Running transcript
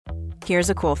Here's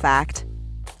a cool fact.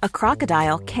 A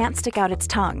crocodile can't stick out its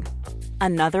tongue.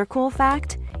 Another cool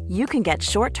fact, you can get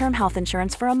short-term health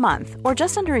insurance for a month or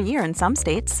just under a year in some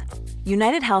states.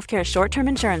 United Healthcare short-term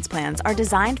insurance plans are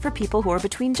designed for people who are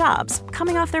between jobs,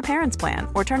 coming off their parents' plan,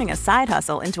 or turning a side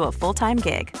hustle into a full-time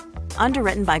gig.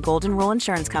 Underwritten by Golden Rule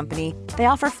Insurance Company, they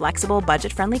offer flexible,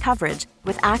 budget-friendly coverage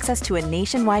with access to a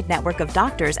nationwide network of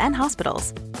doctors and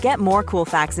hospitals. Get more cool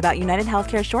facts about United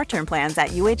Healthcare short-term plans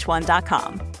at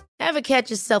uh1.com. Ever catch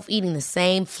yourself eating the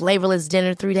same flavorless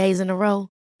dinner 3 days in a row?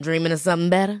 Dreaming of something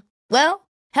better? Well,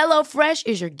 HelloFresh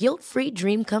is your guilt-free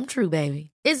dream come true, baby.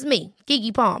 It's me,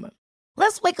 Keke Palmer.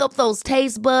 Let's wake up those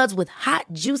taste buds with hot,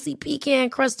 juicy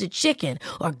pecan-crusted chicken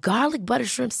or garlic butter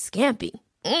shrimp scampi.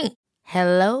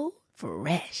 Hello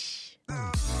Fresh.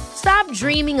 Stop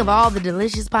dreaming of all the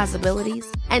delicious possibilities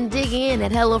and dig in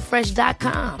at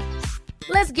HelloFresh.com.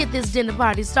 Let's get this dinner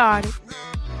party started.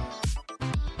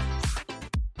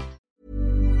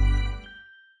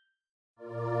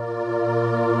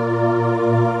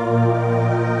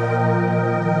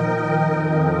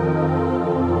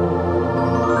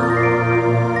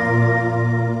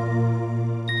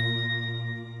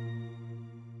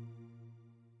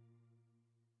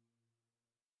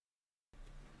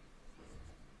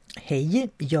 Hej,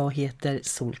 jag heter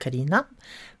Sol-Carina.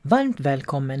 Varmt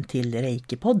välkommen till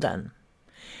Reiki-podden.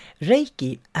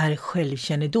 Reiki är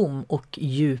självkännedom och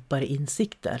djupare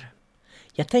insikter.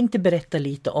 Jag tänkte berätta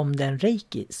lite om den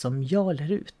Reiki som jag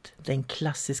lär ut, den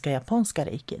klassiska japanska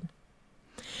Reikin.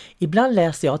 Ibland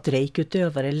läser jag att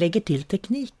Reiki-utövare lägger till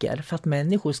tekniker för att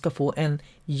människor ska få en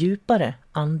djupare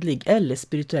andlig eller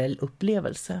spirituell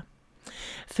upplevelse.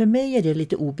 För mig är det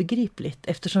lite obegripligt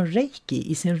eftersom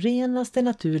Reiki i sin renaste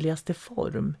naturligaste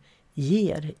form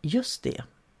ger just det.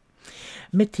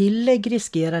 Med tillägg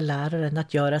riskerar läraren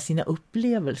att göra sina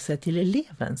upplevelser till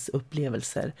elevens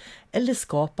upplevelser eller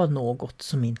skapa något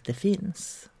som inte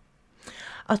finns.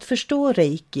 Att förstå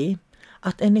Reiki,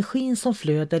 att energin som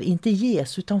flödar inte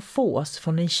ges utan fås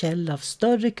från en källa av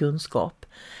större kunskap,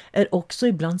 är också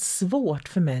ibland svårt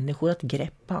för människor att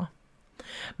greppa.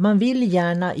 Man vill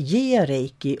gärna ge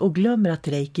Reiki och glömmer att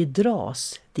Reiki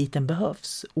dras dit den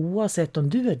behövs, oavsett om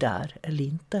du är där eller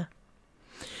inte.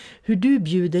 Hur du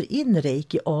bjuder in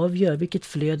Reiki avgör vilket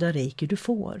flöde av Reiki du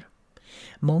får.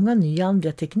 Många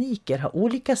nyandliga tekniker har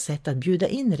olika sätt att bjuda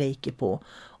in Reiki på,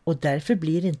 och därför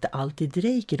blir det inte alltid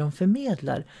Reiki de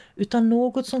förmedlar utan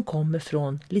något som kommer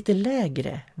från lite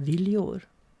lägre viljor.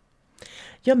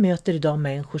 Jag möter idag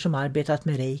människor som arbetat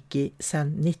med Reiki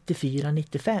sedan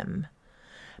 94-95.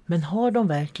 Men har de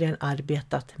verkligen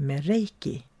arbetat med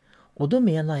Reiki? Och då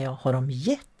menar jag, har de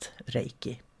gett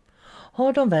Reiki?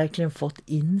 Har de verkligen fått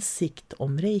insikt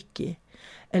om Reiki?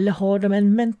 Eller har de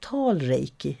en mental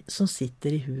Reiki som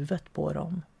sitter i huvudet på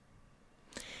dem?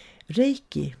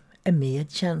 Reiki är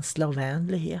medkänsla och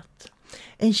vänlighet.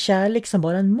 En kärlek som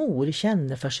bara en mor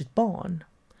känner för sitt barn.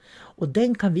 Och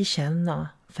den kan vi känna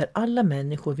för alla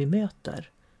människor vi möter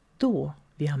då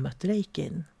vi har mött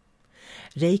Reikin.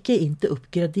 Reiki är inte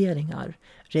uppgraderingar,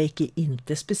 Reiki är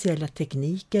inte speciella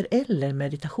tekniker eller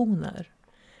meditationer.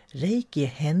 Reiki är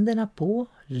händerna på,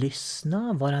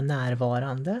 lyssna, vara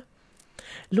närvarande.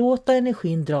 Låta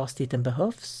energin dras dit den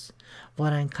behövs,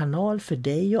 vara en kanal för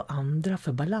dig och andra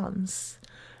för balans.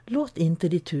 Låt inte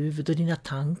ditt huvud och dina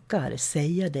tankar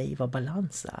säga dig vad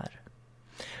balans är.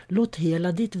 Låt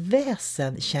hela ditt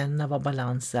väsen känna vad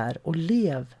balans är och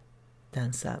lev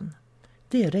den sen.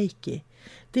 Det är Reiki.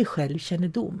 Det är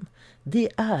självkännedom. Det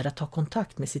är att ha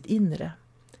kontakt med sitt inre.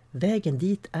 Vägen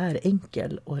dit är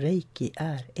enkel och Reiki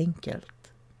är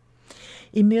enkelt.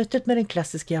 I mötet med den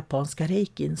klassiska japanska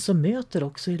Reikin så möter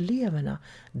också eleverna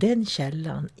den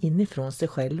källan inifrån sig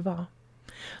själva.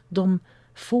 De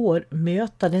får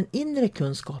möta den inre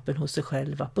kunskapen hos sig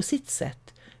själva på sitt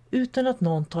sätt utan att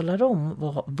någon talar om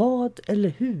vad eller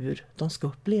hur de ska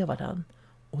uppleva den.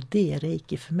 Och det är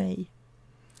Reiki för mig.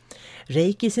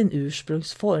 Reiki i sin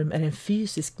ursprungsform är en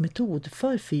fysisk metod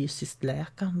för fysiskt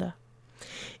läkande.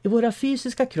 I våra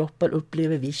fysiska kroppar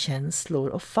upplever vi känslor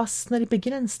och fastnar i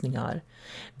begränsningar.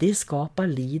 Det skapar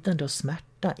lidande och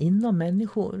smärta inom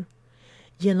människor.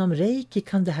 Genom Reiki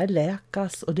kan det här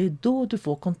läkas och det är då du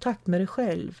får kontakt med dig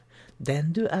själv,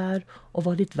 den du är och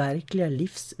vad ditt verkliga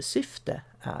livssyfte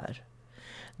är.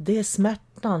 Det är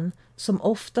smärtan som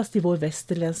oftast i vår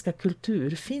västerländska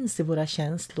kultur finns i våra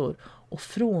känslor och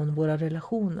från våra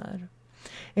relationer.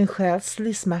 En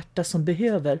själslig smärta som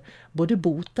behöver både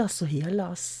botas och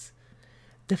helas.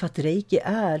 Därför att Reiki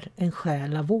är en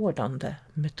själavårdande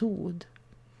metod.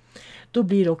 Då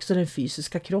blir också den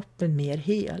fysiska kroppen mer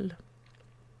hel.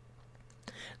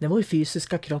 När vår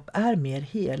fysiska kropp är mer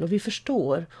hel och vi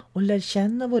förstår och lär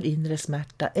känna vår inre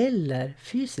smärta eller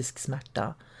fysisk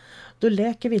smärta, då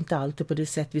läker vi inte alltid på det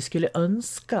sätt vi skulle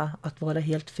önska att vara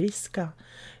helt friska,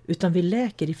 utan vi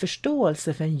läker i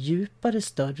förståelse för en djupare,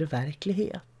 större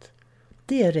verklighet.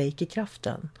 Det är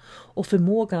reiki-kraften och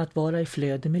förmågan att vara i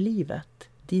flöde med livet,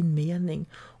 din mening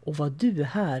och vad du är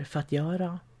här för att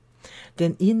göra. Det är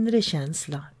en inre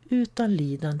känsla utan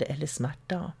lidande eller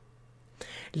smärta.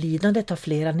 Lidandet har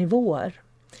flera nivåer.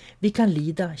 Vi kan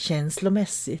lida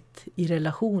känslomässigt i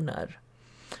relationer.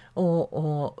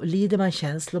 Och lider man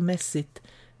känslomässigt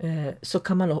så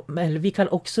kan vi kan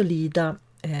också lida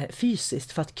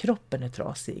fysiskt för att kroppen är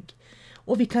trasig.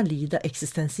 Och vi kan lida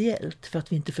existentiellt för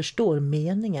att vi inte förstår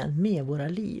meningen med våra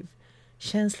liv.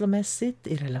 Känslomässigt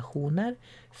i relationer,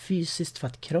 fysiskt för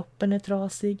att kroppen är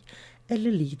trasig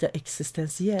eller lida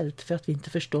existentiellt för att vi inte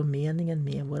förstår meningen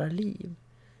med våra liv.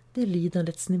 Det är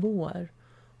lidandets nivåer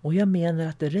och jag menar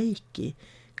att reiki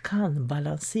kan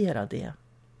balansera det.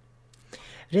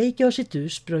 Reiki har sitt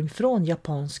ursprung från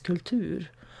japansk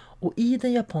kultur och i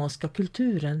den japanska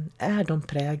kulturen är de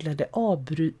präglade av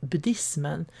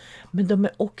buddhismen, men de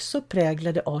är också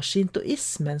präglade av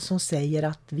shintoismen som säger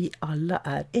att vi alla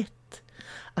är ett.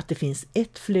 Att det finns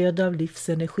ett flöde av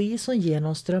livsenergi som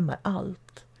genomströmmar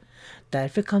allt.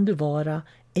 Därför kan du vara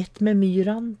ett med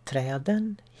myran,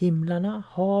 träden, himlarna,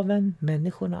 haven,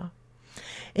 människorna.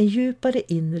 En djupare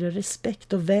inre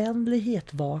respekt och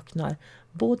vänlighet vaknar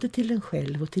både till en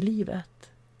själv och till livet.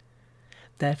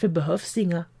 Därför behövs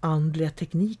inga andliga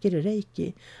tekniker i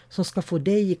reiki som ska få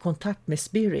dig i kontakt med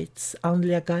spirits,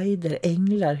 andliga guider,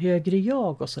 änglar, högre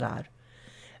jag och sådär.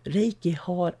 Reiki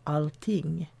har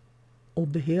allting och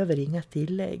behöver inga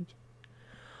tillägg.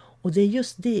 Och det är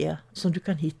just det som du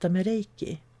kan hitta med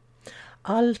reiki.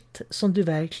 Allt som du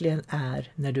verkligen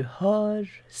är när du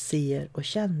hör, ser och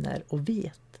känner och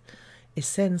vet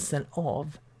essensen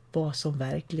av vad som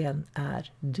verkligen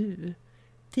är du.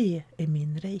 Det är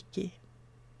min reiki.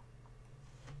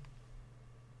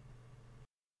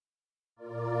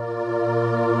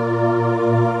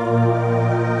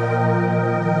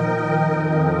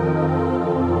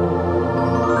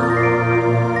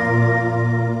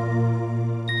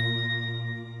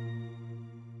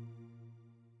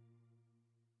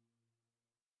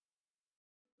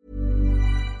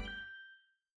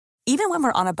 Even when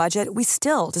we're on a budget, we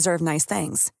still deserve nice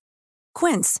things.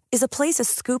 Quince is a place to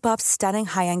scoop up stunning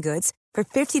high-end goods for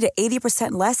 50 to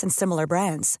 80% less than similar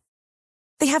brands.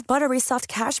 They have buttery soft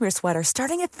cashmere sweaters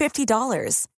starting at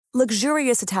 $50,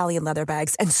 luxurious Italian leather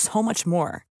bags, and so much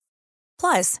more.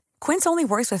 Plus, Quince only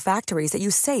works with factories that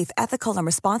use safe, ethical, and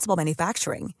responsible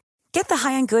manufacturing. Get the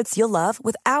high-end goods you'll love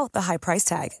without the high price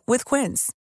tag with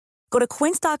Quince. Go to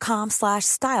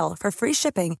quince.com/style for free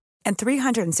shipping and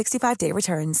 365-day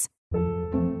returns.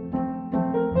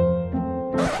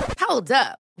 Hold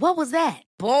up. What was that?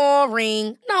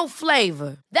 Boring. No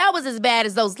flavor. That was as bad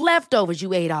as those leftovers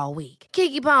you ate all week.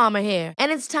 Keke Palmer here,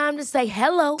 and it's time to say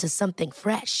hello to something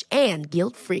fresh and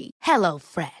guilt-free. Hello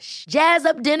Fresh. Jazz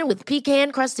up dinner with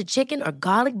pecan-crusted chicken or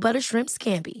garlic butter shrimp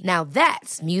scampi. Now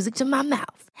that's music to my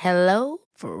mouth. Hello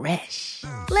Fresh.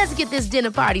 Let's get this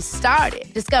dinner party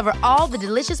started. Discover all the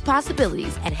delicious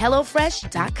possibilities at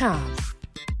hellofresh.com.